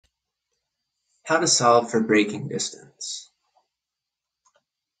How to solve for braking distance.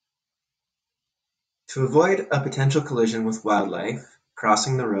 To avoid a potential collision with wildlife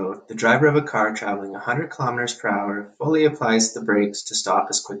crossing the road, the driver of a car traveling 100 kilometers per hour fully applies the brakes to stop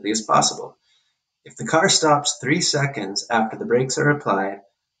as quickly as possible. If the car stops 3 seconds after the brakes are applied,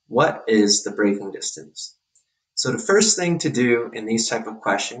 what is the braking distance? So the first thing to do in these type of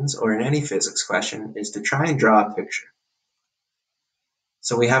questions, or in any physics question, is to try and draw a picture.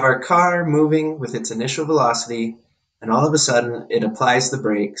 So we have our car moving with its initial velocity, and all of a sudden it applies the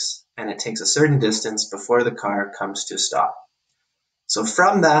brakes and it takes a certain distance before the car comes to a stop. So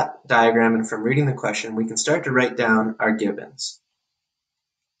from that diagram and from reading the question, we can start to write down our givens.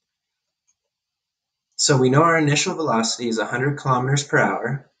 So we know our initial velocity is 100 kilometers per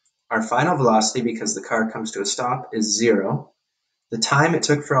hour. Our final velocity, because the car comes to a stop, is 0. The time it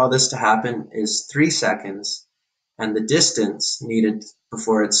took for all this to happen is 3 seconds, and the distance needed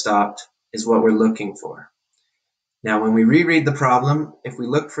before it stopped is what we're looking for. Now, when we reread the problem, if we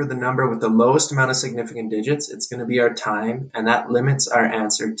look for the number with the lowest amount of significant digits, it's going to be our time, and that limits our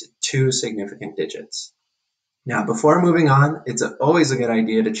answer to 2 significant digits. Now, before moving on, it's always a good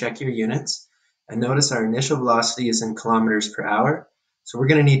idea to check your units, and notice our initial velocity is in kilometers per hour, so we're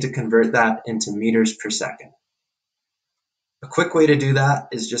going to need to convert that into meters per second. A quick way to do that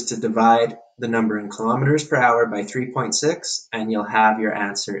is just to divide the number in kilometers per hour by 3.6, and you'll have your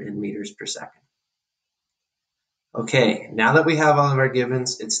answer in meters per second. Okay, now that we have all of our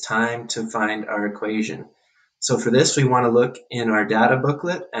givens, it's time to find our equation. So for this, we want to look in our data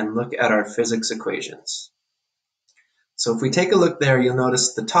booklet and look at our physics equations. So if we take a look there, you'll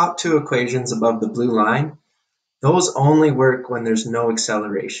notice the top 2 equations above the blue line, those only work when there's no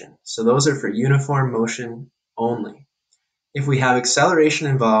acceleration. So those are for uniform motion only. If we have acceleration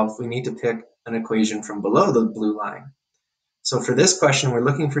involved, we need to pick an equation from below the blue line. So for this question, we're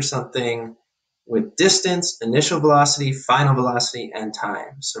looking for something with distance, initial velocity, final velocity, and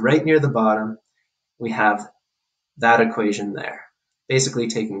time. So right near the bottom, we have that equation there, basically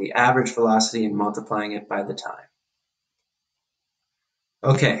taking the average velocity and multiplying it by the time.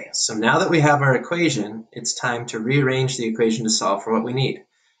 Okay, so now that we have our equation, it's time to rearrange the equation to solve for what we need.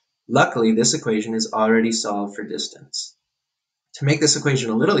 Luckily, this equation is already solved for distance. To make this equation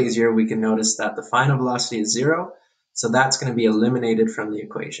a little easier, we can notice that the final velocity is 0, so that's going to be eliminated from the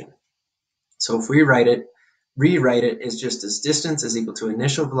equation. So if we rewrite it is just as distance is equal to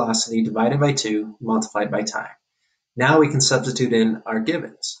initial velocity divided by 2 multiplied by time. Now we can substitute in our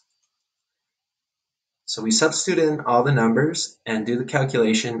givens. So we substitute in all the numbers and do the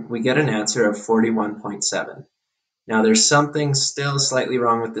calculation. We get an answer of 41.7. Now there's something still slightly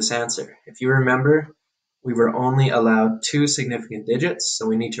wrong with this answer. If you remember, we were only allowed 2 significant digits, so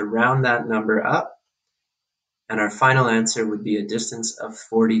we need to round that number up, and our final answer would be a distance of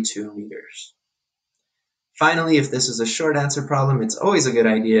 42 meters. Finally, if this is a short answer problem, it's always a good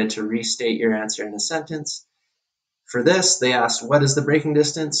idea to restate your answer in a sentence. For this, they asked, what is the braking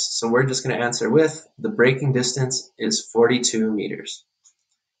distance? So we're just going to answer with, the braking distance is 42 meters.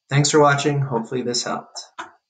 Thanks for watching. Hopefully this helped.